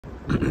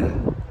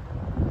Hello,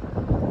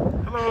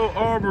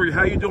 Aubrey.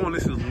 How you doing?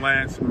 This is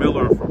Lance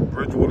Miller from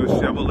Bridgewater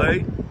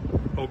Chevrolet.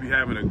 Hope you're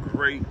having a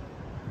great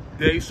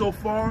day so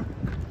far.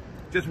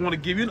 Just want to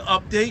give you an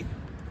update.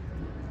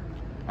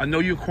 I know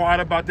you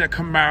inquired about that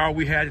Camaro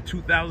we had in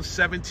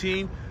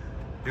 2017.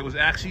 It was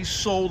actually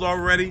sold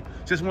already.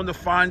 Just wanted to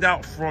find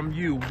out from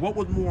you, what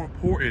was more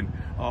important?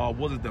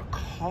 Was it the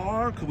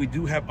car? Because we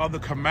do have other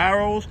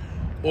Camaros.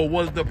 Or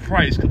was it the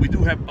price? Because we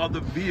do have other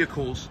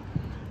vehicles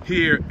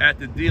here at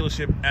the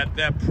dealership at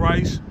that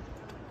price,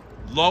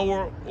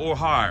 lower or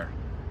higher.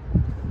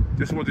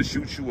 Just wanted to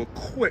shoot you a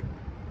quick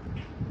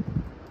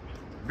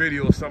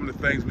video of some of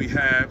the things we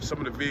have, some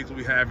of the vehicles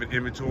we have in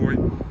inventory.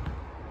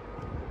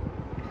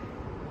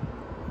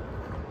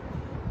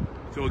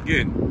 So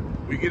again,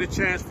 when you get a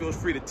chance, feel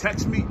free to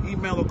text me,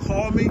 email, or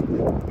call me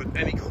with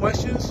any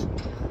questions.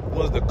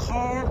 Was the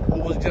car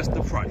or was it just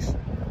the price?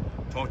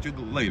 Talk to you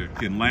later.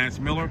 Again, Lance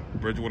Miller,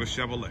 Bridgewater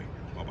Chevrolet.